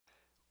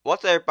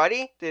What's up,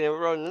 everybody? Today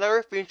we're on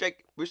another Phoenix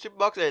Strike booster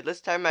box.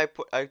 This time I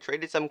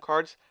traded some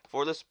cards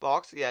for this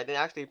box. Yeah, I didn't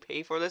actually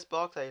pay for this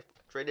box. I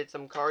traded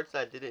some cards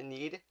that I didn't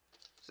need.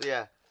 So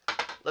yeah,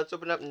 let's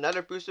open up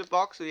another booster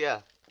box. So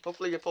yeah,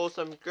 hopefully you pull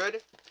some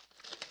good.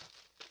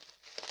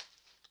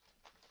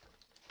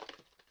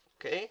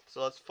 Okay,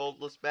 so let's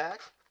fold this back.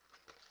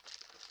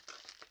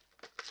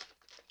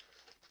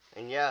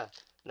 And yeah,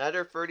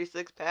 another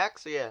 36 pack.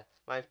 So yeah,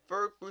 my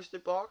third booster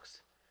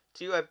box.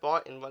 Two I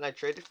bought and one I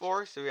traded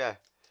for. So yeah,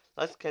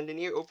 let's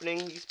continue opening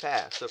these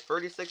packs. So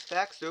 36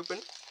 packs to open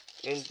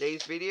in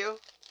today's video.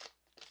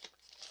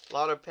 A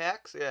lot of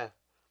packs, yeah.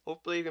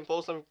 Hopefully you can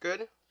pull some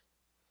good.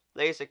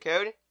 There's a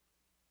code.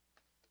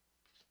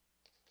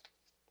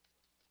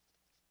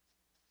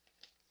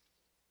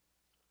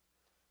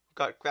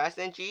 Got Grass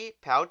NG,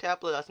 Pow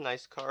Tablet, that's a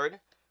nice card.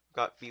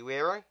 Got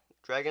Beware,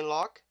 Dragon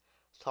Lock,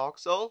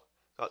 Toxel,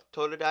 got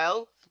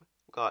Totodile,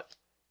 got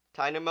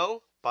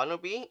Dynamo,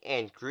 Bunnelby,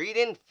 and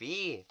Greedent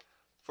V.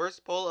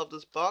 First pull of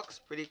this box,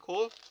 pretty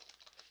cool.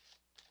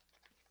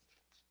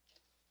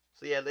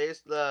 So yeah,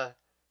 there's the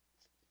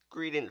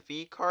Greedent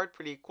V card,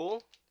 pretty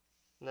cool.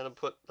 And then I'll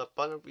put the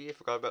Bunnelby, I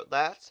forgot about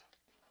that.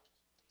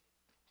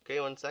 Okay,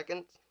 1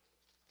 second.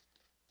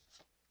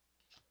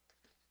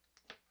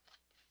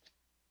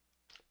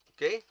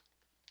 Okay,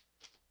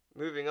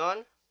 moving on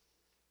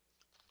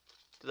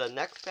to the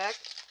next pack.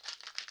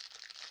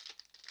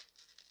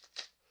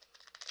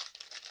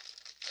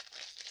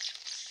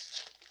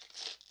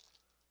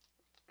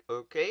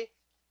 Okay,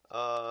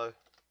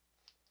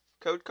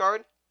 code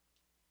card.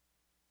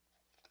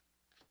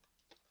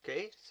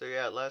 Okay, so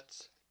yeah,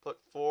 let's put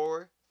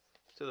 4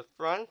 to the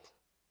front.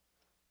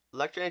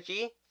 Electro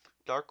Energy,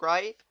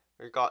 Darkrai,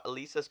 we got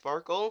Elisa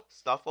Sparkle,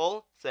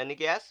 Stuffle,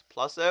 Sendigas,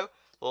 Plusso,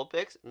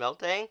 Vulpix,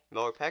 Meltang,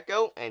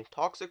 Morpeko, and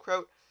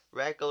Toxicroak,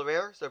 regular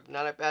rare, so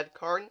not a bad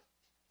card.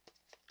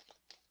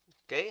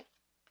 Okay.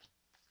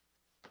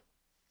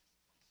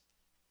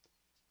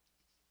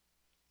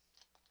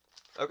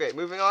 Okay,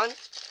 moving on.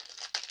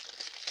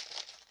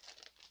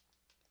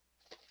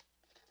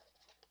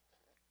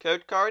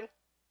 Code card.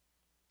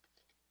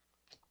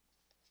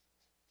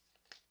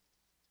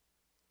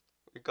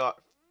 We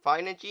got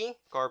Finergy,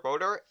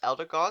 Garbodor,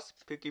 Eldegoss,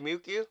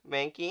 Pukimuku,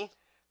 Mankey. We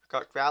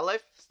got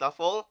Growlithe,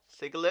 Stuffle,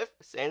 Sigilyph,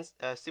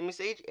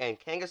 Simisage, and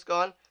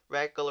Kangaskhan,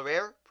 regular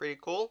rare. Pretty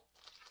cool.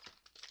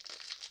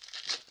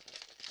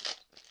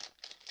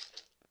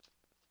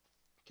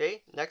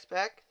 Okay, next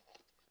pack.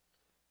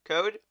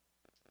 Code.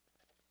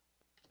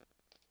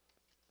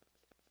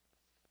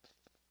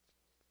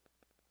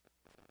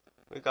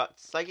 We got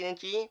Psychic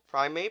Energy,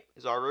 Primeape,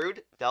 Zarude,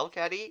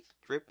 Delcatty,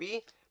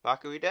 Drippy,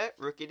 Makuhita,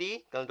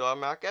 Rookidee,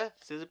 Gundormaka,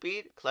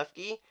 Sizzipede,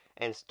 Klefki,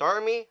 and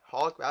Starmie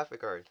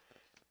holographic card.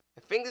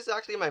 I think this is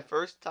actually my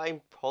first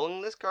time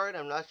pulling this card,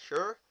 I'm not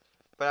sure.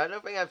 But I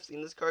don't think I've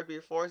seen this card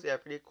before, so yeah,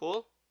 pretty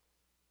cool.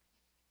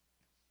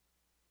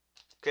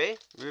 Okay,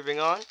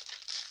 moving on.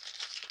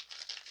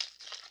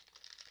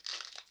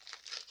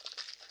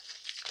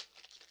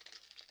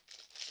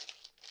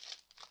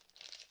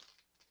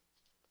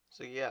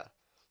 So yeah,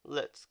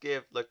 let's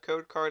give the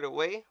code card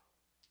away.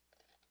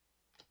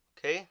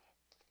 Okay.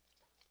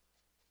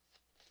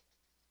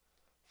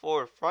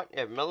 For front, you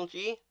have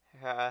Melody,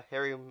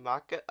 Harry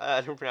Maka,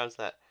 I don't pronounce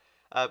that.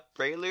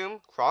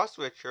 Breloom, Cross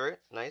Switcher,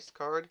 nice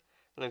card.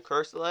 And then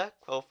Cursula,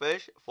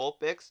 Quillfish,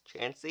 Vulpix,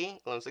 Chansey,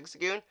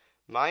 Gloomsixagoon,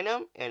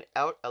 Minum, and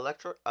out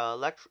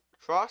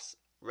Electros,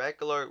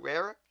 regular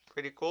rare,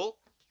 pretty cool.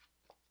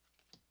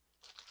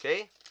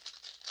 Okay.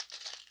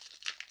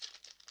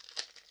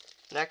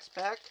 Next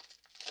pack.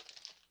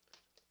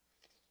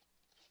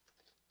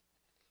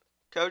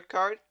 Code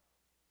card.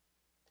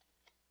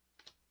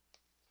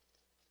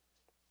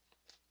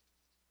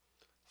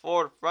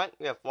 For front,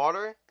 we have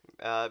Water,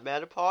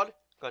 Metapod,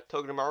 got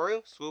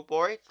Togedemaru,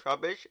 Swoopboy,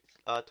 Trubbish,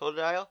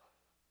 Totodile,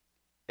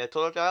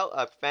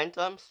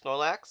 Phantom,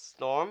 Snorlax,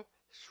 Storm,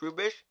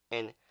 Shroobish,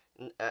 and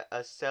a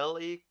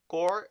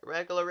Celicor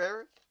regular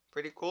rare.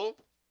 Pretty cool.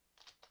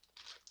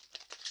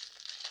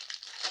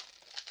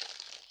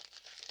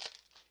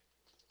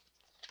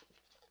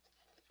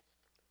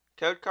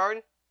 Code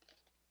card.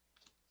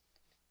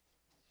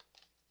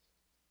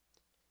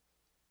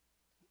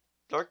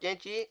 Dark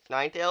Genji,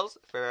 Ninetales,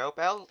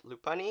 Ferrothorn,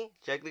 Lopunny,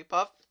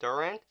 Jigglypuff,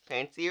 Durant,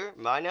 Pansear,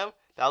 Minun,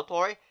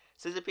 Baltoy,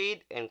 Sizzipede,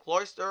 and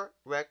Cloyster,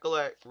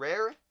 regular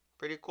rare.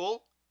 Pretty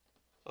cool.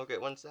 Okay,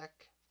 1 sec.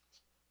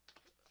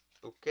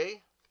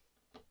 Okay.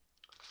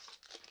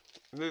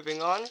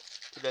 Moving on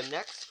to the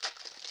next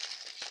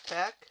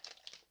pack.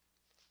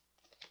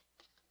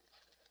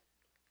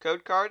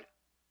 Code card.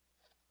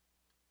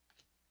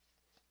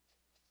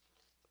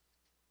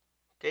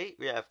 Okay,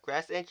 we have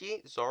Grass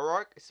Energy,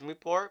 Zoroark,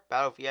 Simipour,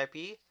 Battle VIP.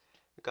 We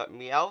got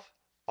Meowth,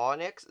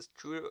 Onix,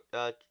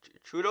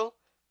 Trudel,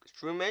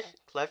 Shroomish,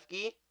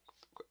 Klefki,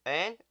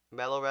 and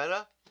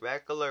Meloretta,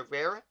 regular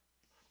rare.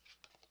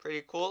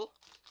 Pretty cool.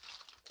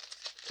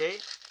 Okay,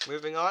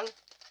 moving on.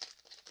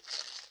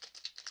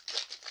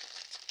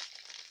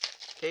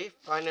 Okay,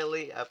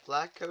 finally a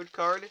black code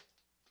card.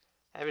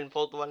 Haven't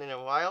pulled one in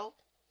a while.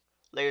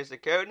 There's the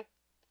code.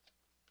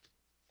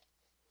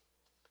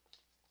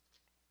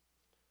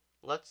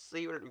 Let's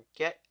see what we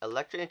get.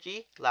 Electric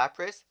Energy,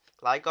 Lapras,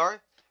 Gligar.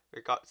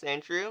 We got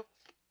Sandshrew.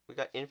 We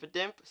got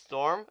Infidimp,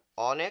 Storm,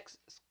 Onyx,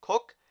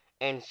 Cook,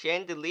 and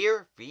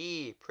Chandelier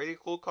V. Pretty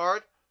cool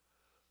card.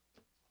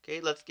 Okay,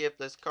 let's give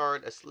this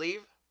card a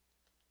sleeve.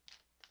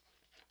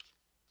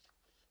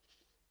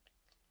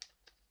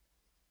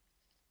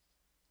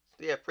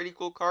 Yeah, pretty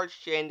cool card,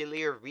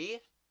 Chandelier V.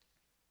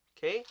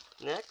 Okay,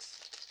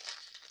 next.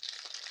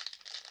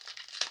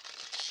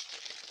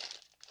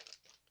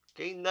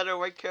 Okay, another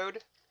white code.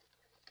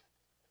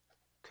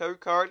 Code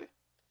card.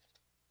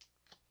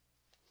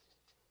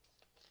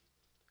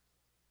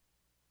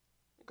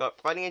 We got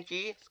Fighting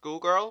Energy,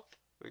 Schoolgirl.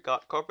 We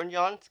got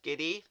Corpinjon,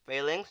 Skitty,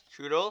 Phalanx,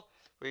 Trudel.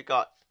 We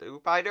got the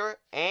Oopider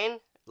and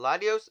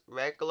Latios,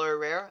 regular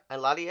rare,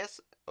 and Latias.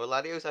 Or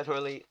Latios, I don't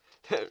really.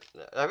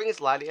 I think it's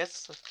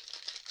Latias.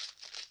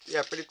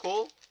 Yeah, pretty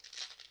cool.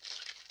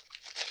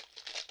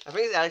 I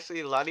think it's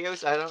actually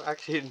Latios. I don't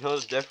actually know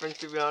the difference,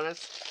 to be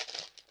honest.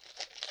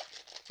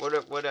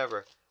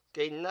 Whatever.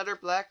 Okay, another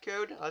black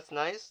code. That's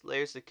nice.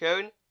 There's the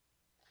code.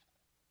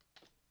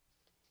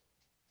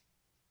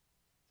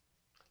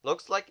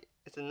 Looks like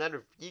it's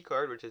another V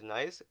card, which is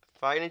nice.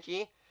 Fire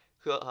Energy,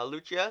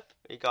 Halucha.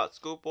 We got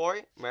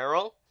Schoolboy,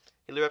 Meryl,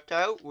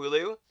 Reptile,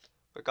 Wooloo.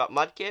 We got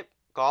Mudkip,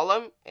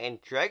 Golem,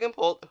 and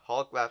Dragonbolt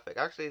holographic.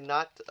 Actually,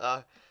 not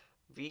a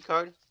V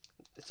card.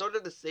 It's sort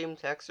of the same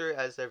texture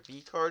as a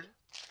V card.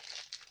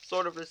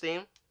 Sort of the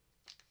same.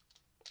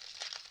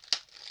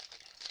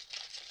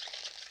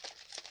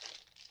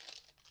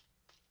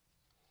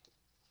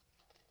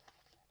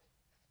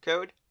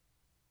 Code.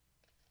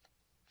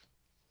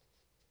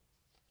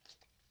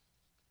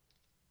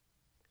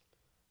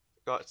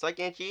 Got Psychic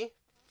Energy,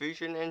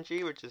 Fusion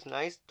Energy, which is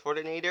nice.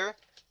 Tortinator.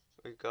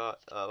 We got,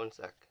 one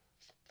sec.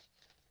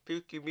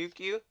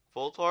 Pukumuku,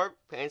 Voltorb,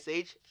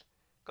 Pansage.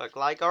 Got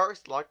Gligar,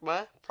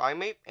 Slugma,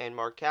 Primeape, and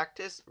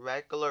Marcactus,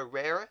 regular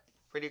rare.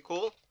 Pretty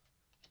cool.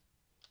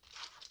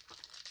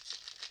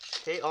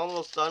 Okay,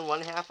 almost done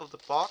one half of the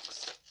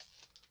box.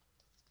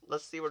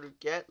 Let's see what we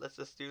get. Let's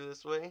just do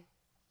this way.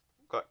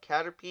 Got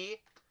Caterpie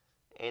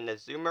and a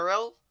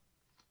Azumarill.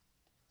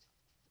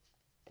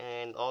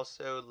 And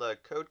also the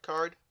code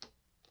card.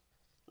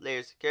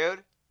 There's the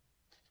code.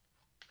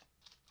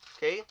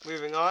 Okay,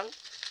 moving on.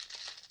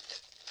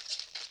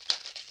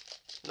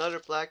 Another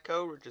black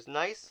code, which is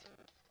nice.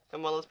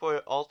 Come on, let's put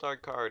an alt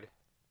art card.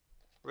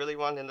 Really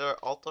want another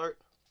alt art?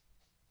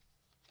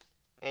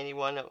 Any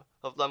one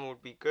of them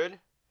would be good.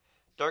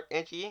 Dark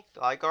Energy,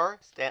 Gligar,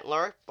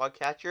 Stantler,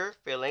 Bugcatcher,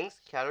 Phalanx,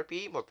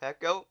 Caterpie,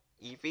 Morpeko,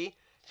 Eevee,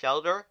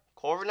 Shelter,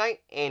 Corviknight,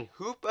 and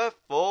Hoopa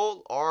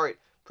full art.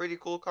 Pretty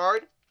cool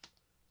card.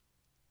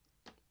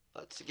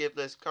 Let's give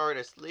this card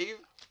a sleeve.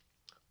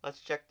 Let's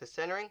check the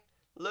centering.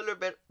 A little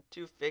bit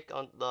too thick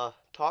on the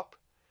top,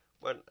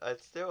 but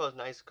it's still a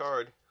nice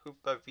card.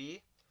 Hoopa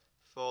V,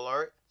 full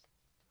art.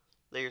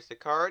 There's the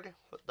card.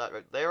 Put that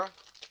right there.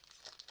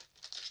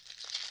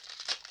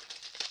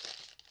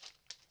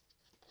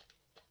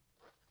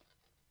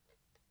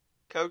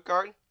 Code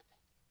card.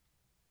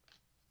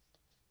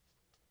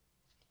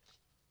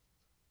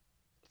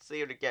 Let's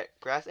see what we get.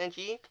 Grass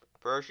Energy,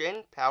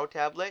 Persian, Pow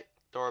Tablet,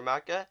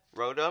 Dormaka,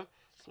 Rotom,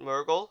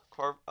 Smeargle,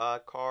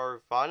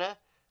 Carvana,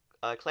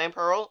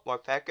 Clamperl,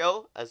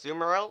 Morpeko,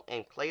 Azumarill,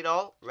 and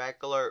Claydol,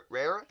 regular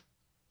rare.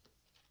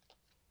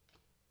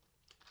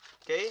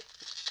 Okay,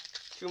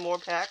 2 more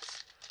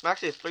packs.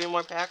 Actually, 3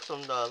 more packs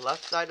on the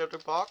left side of the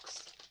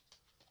box.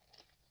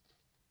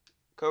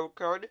 Code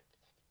card.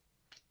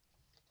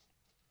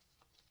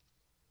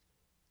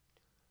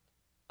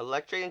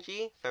 Electric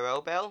Energy,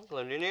 Farewell Bell,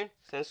 Lununu,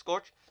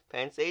 Senscorch,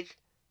 Pansage,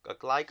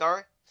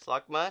 Gligar,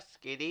 Slugma,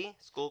 Skitty,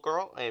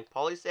 Schoolgirl, and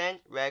Polysand,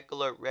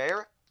 regular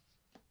rare.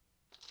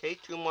 Okay,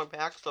 2 more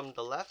packs from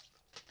the left.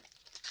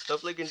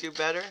 Hopefully can do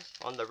better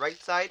on the right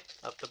side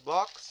of the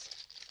box.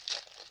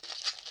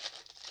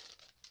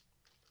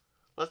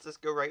 Let's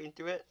just go right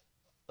into it.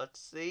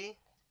 Let's see.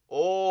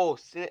 Oh,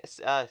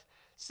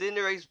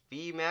 Cinderace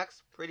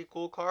vmax, pretty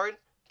cool card.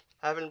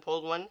 Haven't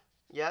pulled one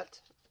yet.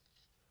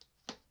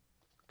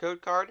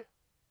 Code card.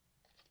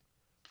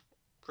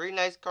 Pretty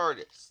nice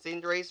card.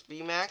 Cinderace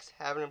vmax,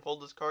 haven't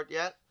pulled this card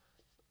yet.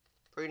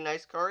 Pretty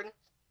nice card.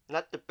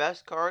 Not the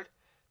best card,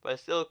 but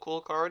it's still a cool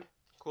card.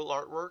 Cool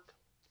artwork.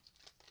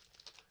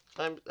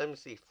 Let me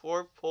see.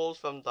 4 pulls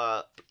from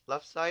the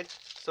left side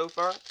so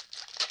far.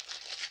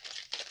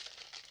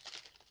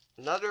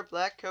 Another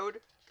black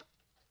code.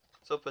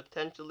 So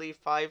potentially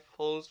 5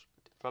 pulls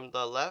from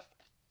the left.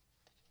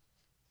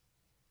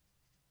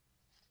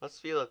 Let's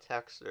feel the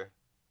texture.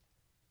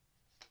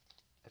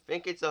 I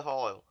think it's a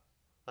hollow.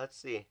 Let's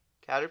see.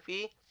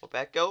 Caterpie,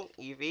 Morpeko,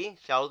 Eevee,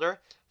 Shelter,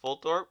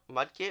 Voltorb,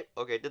 Mudkip.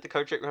 Okay, did the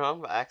card trick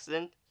wrong by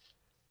accident.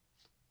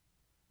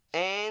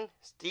 And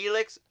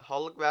Steelix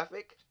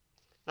holographic.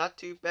 Not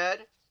too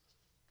bad.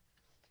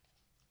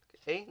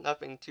 Okay,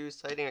 nothing too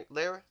exciting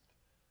there.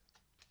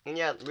 And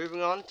yeah,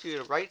 moving on to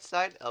the right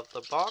side of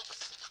the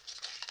box.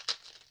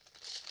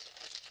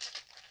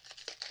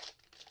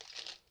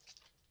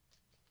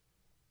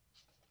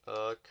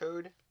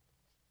 Code.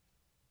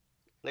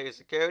 There's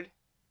the code.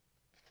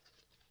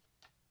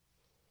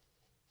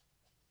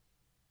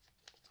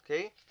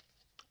 Okay.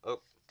 Oh,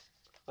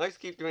 let's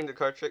keep doing the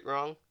card trick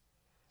wrong.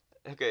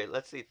 Okay,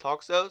 let's see.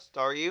 Toxo,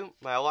 Staryu,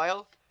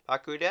 Mawile,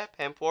 Pakuda,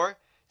 Pampor,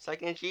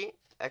 Psychic,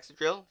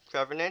 Excadrill,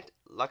 Trevenant,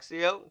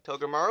 Luxio,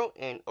 Togamaru,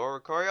 and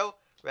Oricorio,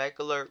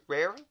 regular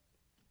rare.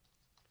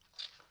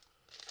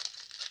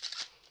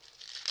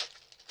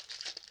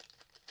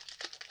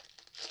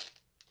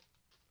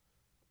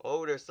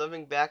 Oh, there's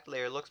something back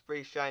there. Looks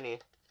pretty shiny.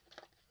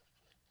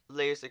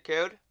 There's the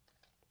code.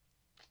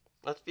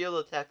 Let's feel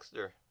the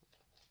texture.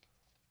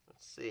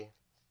 Let's see.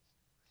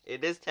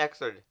 It is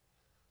textured.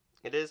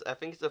 It is. I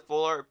think it's a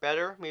full art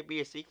better.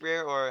 Maybe a secret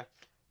rare or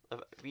a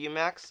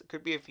vmax.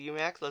 Could be a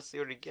vmax. Let's see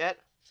what we get.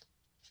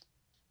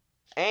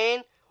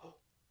 And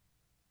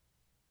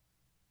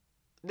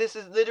this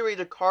is literally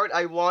the card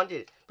I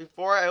wanted.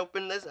 Before I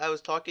opened this, I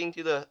was talking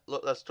to the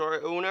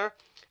store owner,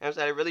 and I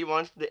said I really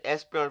wanted the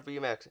espeon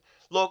vmax.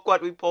 Look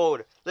what we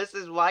pulled. This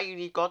is why you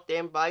need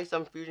goddamn buy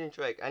some fusion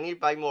trick. I need to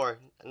buy more.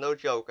 No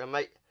joke.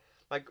 My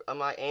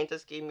aunt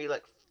just gave me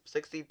like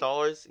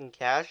 $60 in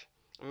cash.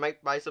 I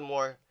might buy some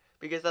more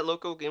because that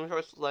local game store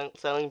is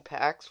selling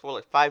packs for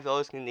like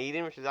 $5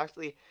 Canadian, which is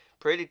actually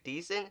pretty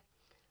decent.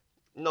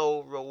 No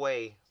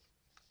way.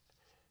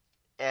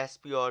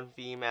 Espeon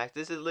vmax.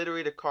 This is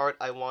literally the card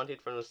I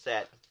wanted from the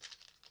set.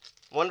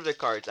 One of the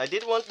cards. I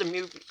did want the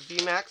Mew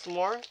vmax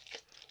more,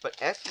 but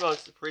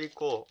Espeon's pretty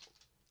cool.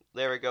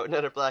 There we go,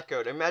 another black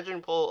code.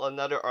 Imagine pull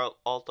another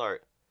alt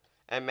art.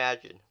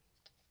 Imagine.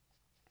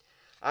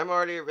 I'm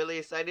already really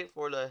excited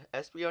for the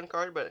Espeon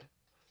card, but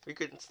we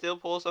could still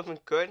pull something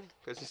good,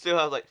 because we still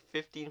have like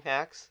 15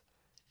 packs.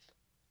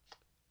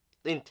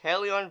 The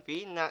Inteleon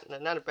V, not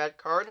a bad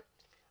card.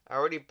 I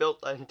already built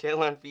an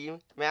Inteleon V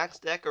max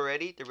deck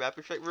already, the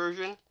Rapid Strike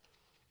version.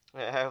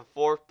 I have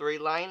 4-3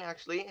 line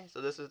actually,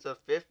 so this is the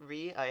 5th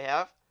V I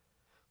have.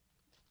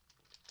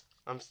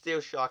 I'm still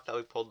shocked that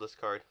we pulled this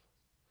card.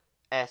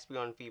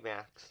 Espeon V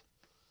max.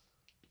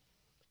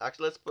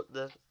 Actually, let's put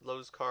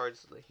those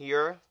cards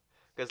here,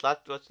 because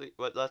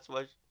that's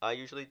what I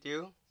usually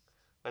do.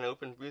 When I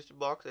open booster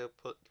box, I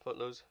put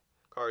those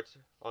cards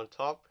on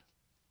top,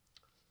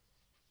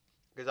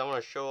 because I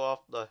want to show off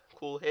the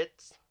cool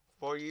hits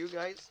for you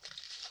guys.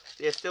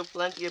 There's still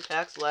plenty of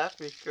packs left.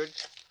 We should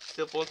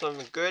still pull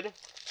something good.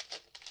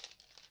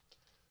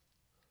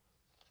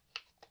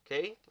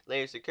 Okay,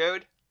 there's the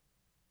code.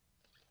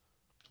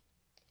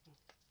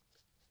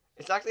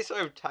 It's actually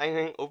sort of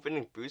tiring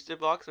opening booster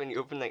box when you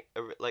open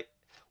like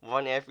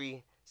one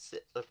every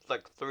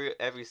like 3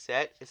 every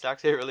set. It's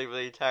actually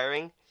really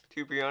tiring,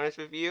 to be honest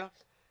with you.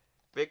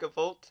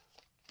 Vigavolt.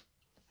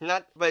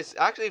 But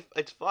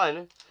it's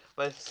fun,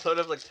 but it's sort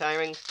of like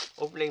tiring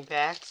opening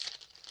packs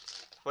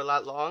for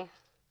that long.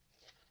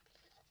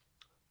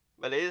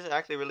 But it is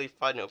actually really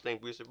fun opening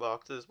booster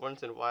boxes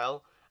once in a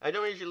while. I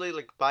don't usually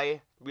like buy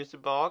booster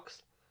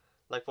box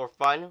like for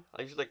fun.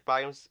 I usually like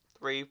buy them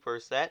 3 per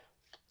set.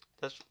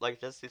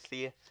 Just to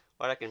see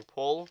what I can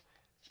pull.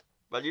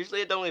 But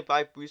usually I don't really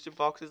buy booster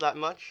boxes that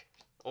much.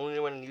 Only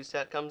when a new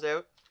set comes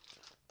out.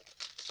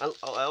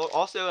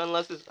 Also,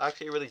 unless it's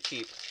actually really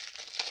cheap.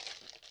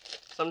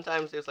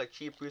 Sometimes there's like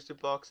cheap booster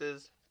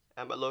boxes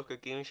at my local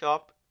game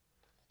shop.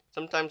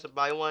 Sometimes I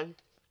buy one,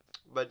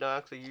 but don't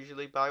actually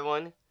usually buy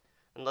one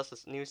unless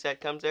a new set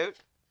comes out.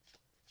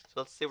 So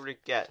let's see what we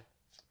get.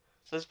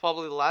 This is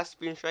probably the last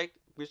Spoon Strike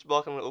booster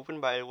box I'm going to open,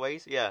 by the way.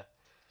 So yeah,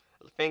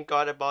 thank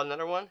God I bought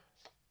another one.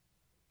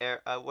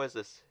 What is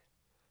this?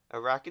 A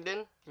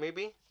Rakuten,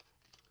 maybe?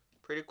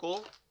 Pretty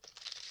cool.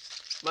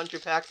 Bunch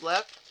of packs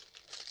left.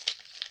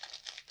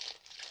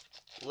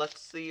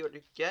 Let's see what we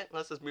get.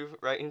 Let's just move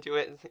right into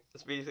it.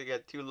 This video will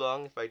get too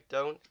long if I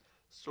don't.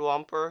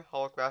 Swampert,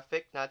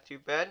 holographic, not too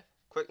bad.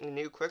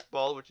 New quick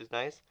ball, which is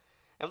nice.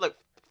 I have like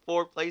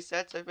 4 play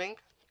sets, I think.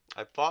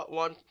 I bought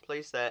 1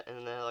 play set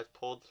and then I like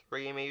pulled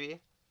 3 maybe.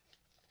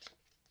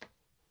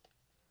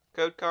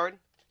 Code card.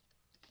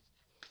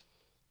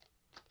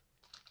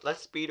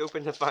 Let's speed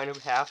open the final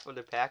half of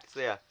the pack.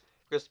 So yeah,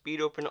 we're gonna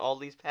speed open all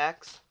these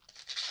packs.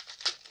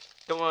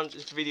 Don't want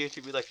this video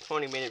to be like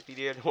 20-minute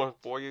video. I don't want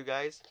to bore you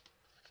guys.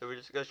 So we're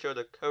just gonna show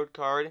the code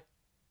card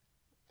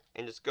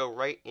and just go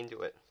right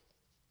into it.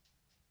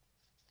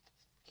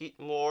 Heat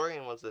more,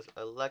 and what's this?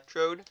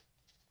 Electrode.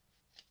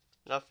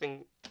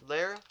 Nothing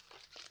there.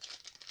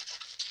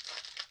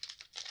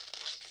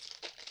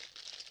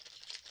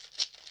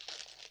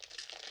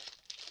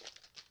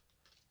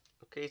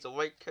 Okay, so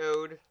white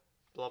code.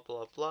 Blah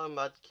blah blah.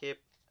 Mudkip.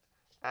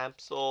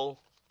 Absol.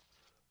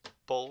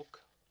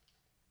 Bulk.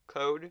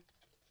 Code.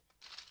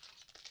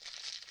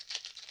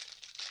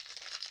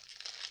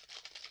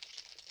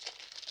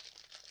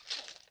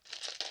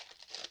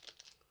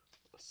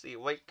 Let's see,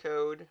 white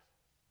code.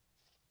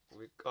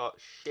 We got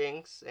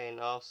Shinx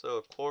and also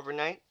a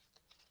Corviknight.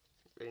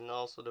 And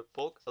also the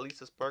bulk.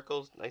 Elisa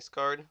Sparkles, nice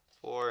card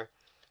for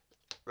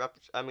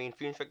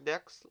Fusion Strike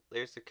decks.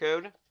 There's the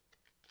code.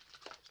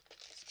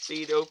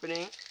 Speed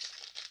opening.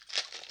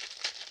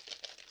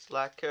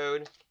 Black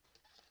code.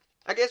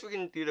 I guess we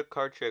can do the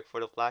card trick for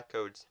the flat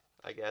codes,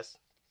 I guess.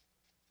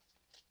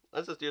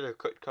 Let's just do the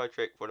card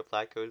trick for the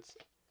flat codes.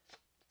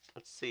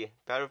 Let's see.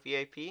 Battle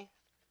VIP.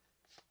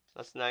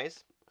 That's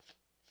nice.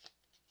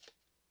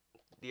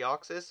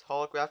 Deoxys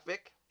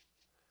holographic.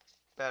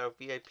 Battle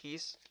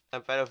VIPs.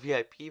 Battle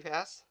VIP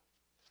pass.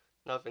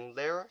 Nothing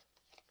there.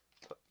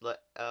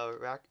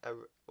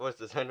 What's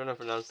this? I don't know how to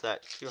pronounce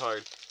that. Too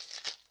hard.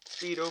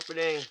 Speed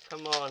opening.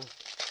 Come on.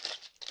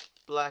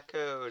 Black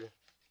code.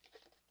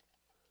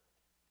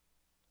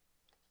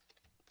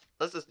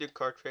 Let's just do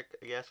card trick,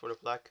 I guess, for the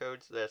black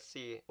codes. Let's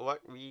see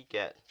what we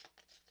get.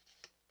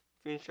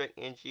 Green Strike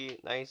Angie,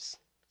 nice.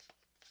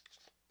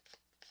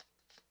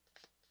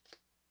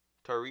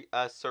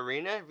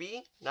 Serena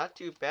V, not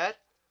too bad.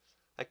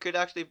 I could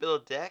actually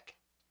build a deck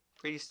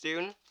pretty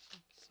soon.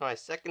 It's my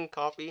second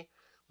copy.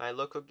 My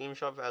local game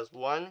shop has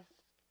one.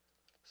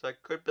 So I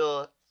could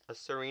build a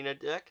Serena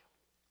deck.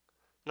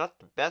 Not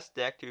the best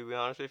deck, to be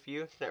honest with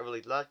you. It's not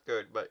really that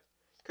good, but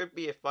could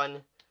be a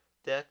fun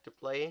deck to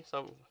play.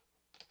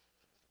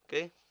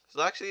 Okay,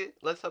 so actually,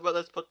 let's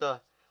put the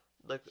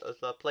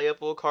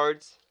playable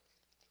cards.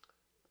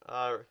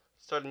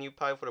 Start a new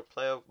pile for the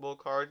playable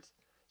cards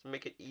to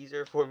make it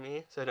easier for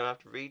me, so I don't have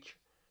to reach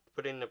to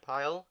put it in the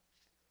pile.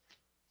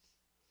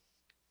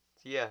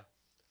 So yeah,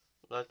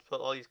 let's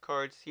put all these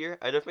cards here.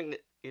 I don't think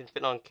that it can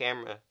fit on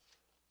camera,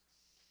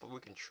 but we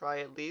can try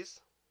at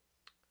least.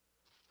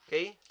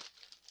 Okay,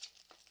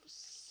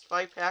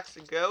 5 packs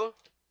to go.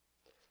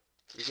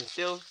 We can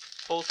still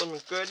pull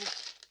something good.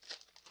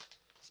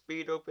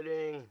 Speed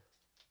opening,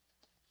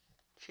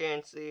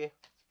 Chansey,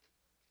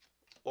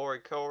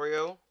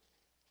 Oricorio,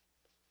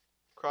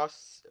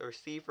 Cross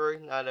Receiver,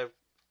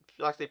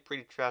 actually a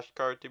pretty trash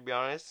card, to be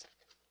honest.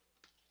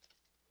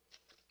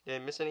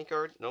 Did I miss any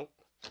card? Nope.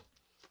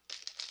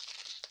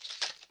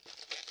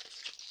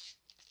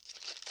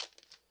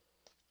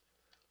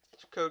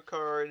 Code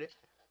card,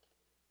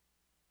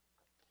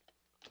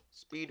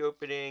 speed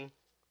opening,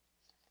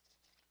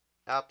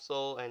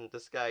 Absol, and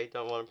this guy,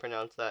 don't want to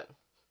pronounce that.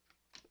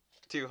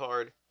 Too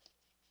hard.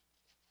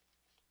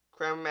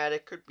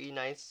 Chromatic could be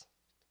nice.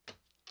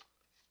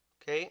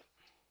 Okay.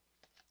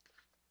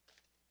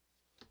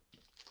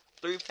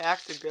 3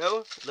 packs to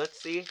go.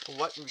 Let's see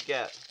what we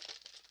get.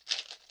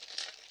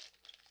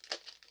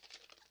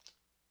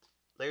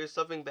 There's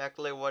something back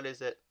there. What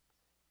is it?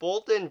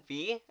 Bolton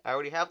V. I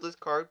already have this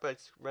card, but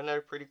it's run out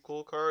a pretty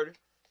cool card.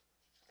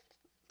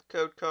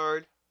 Code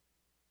card.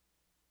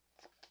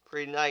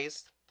 Pretty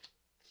nice.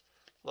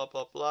 Blah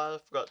blah blah.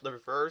 Forgot the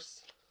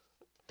reverse.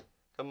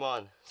 Come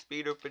on,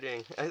 speed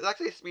opening.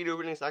 Speed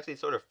opening is actually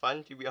sort of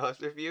fun, to be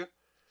honest with you.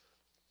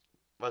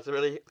 But it's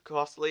really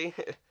costly.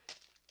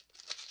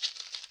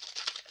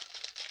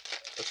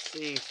 Let's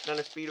see,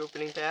 another speed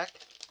opening pack.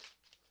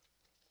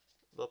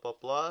 Blah blah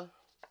blah.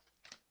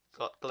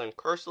 Got Glen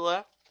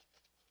Cursula.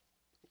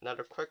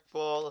 Another quick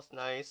ball, that's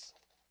nice.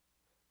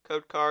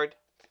 Code card.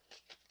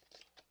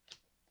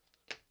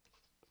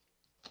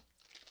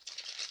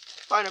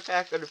 Final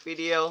pack of the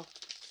video.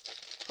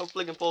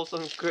 Hopefully I can pull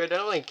something good. I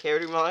don't really care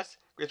too much.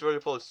 Because we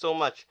already pulled so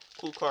much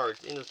cool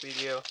cards in this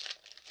video.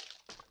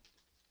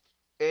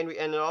 And we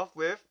ended off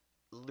with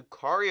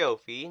Lucario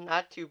V.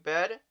 Not too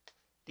bad.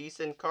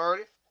 Decent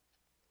card.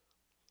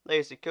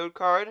 There's the code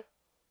card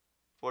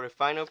for the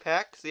final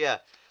pack. So yeah,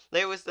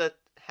 there was the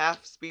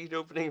half speed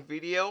opening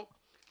video.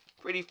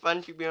 Pretty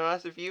fun, to be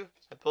honest with you.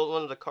 I pulled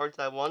one of the cards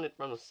I wanted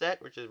from the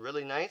set, which is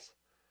really nice.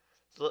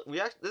 So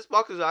this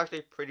box is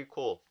actually pretty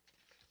cool.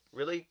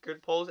 Really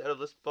good pulls out of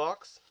this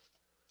box.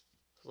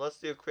 So let's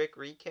do a quick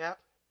recap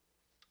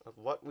of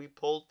what we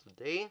pulled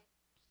today.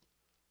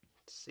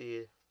 Let's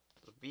see,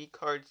 the V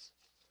cards,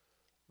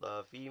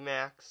 the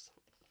VMAX,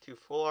 2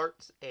 full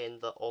arts, and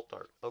the alt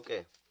art.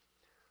 Okay,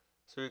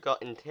 so we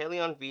got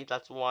Inteleon V,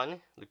 that's 1,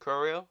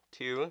 Lucario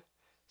 2,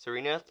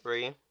 Serena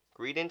 3,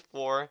 Greedent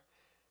 4,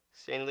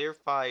 Sandelier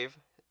 5,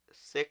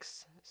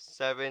 6,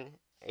 7,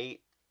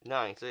 8,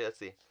 9. So let's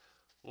see,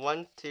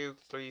 1, 2,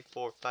 3,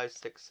 4, 5,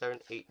 6, 7,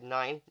 8,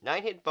 9.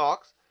 9 hit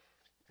box,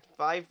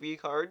 5 V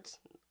cards.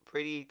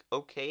 Pretty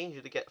okay.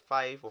 Usually get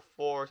 5 or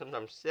 4,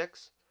 sometimes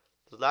 6.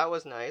 So that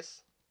was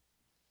nice.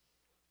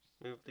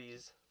 Move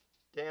these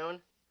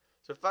down.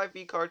 So 5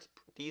 V cards,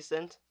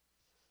 decent.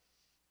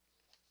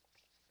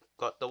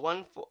 Got the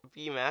 1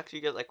 V max.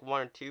 You get like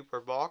 1 or 2 per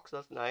box.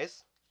 That's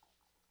nice.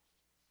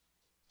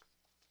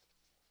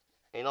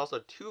 And also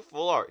 2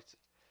 full arts.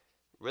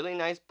 Really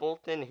nice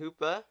Bolton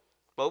Hoopa.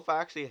 Both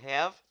I actually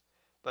have,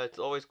 but it's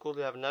always cool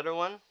to have another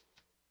one.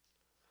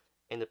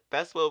 And the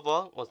best of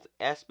all was the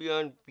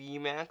espeon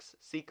vmax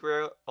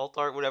secret alt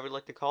art, whatever you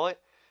like to call it.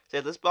 So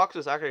yeah, this box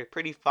was actually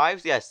pretty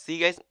 5. So yeah, see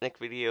you guys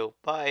next video.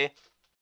 Bye.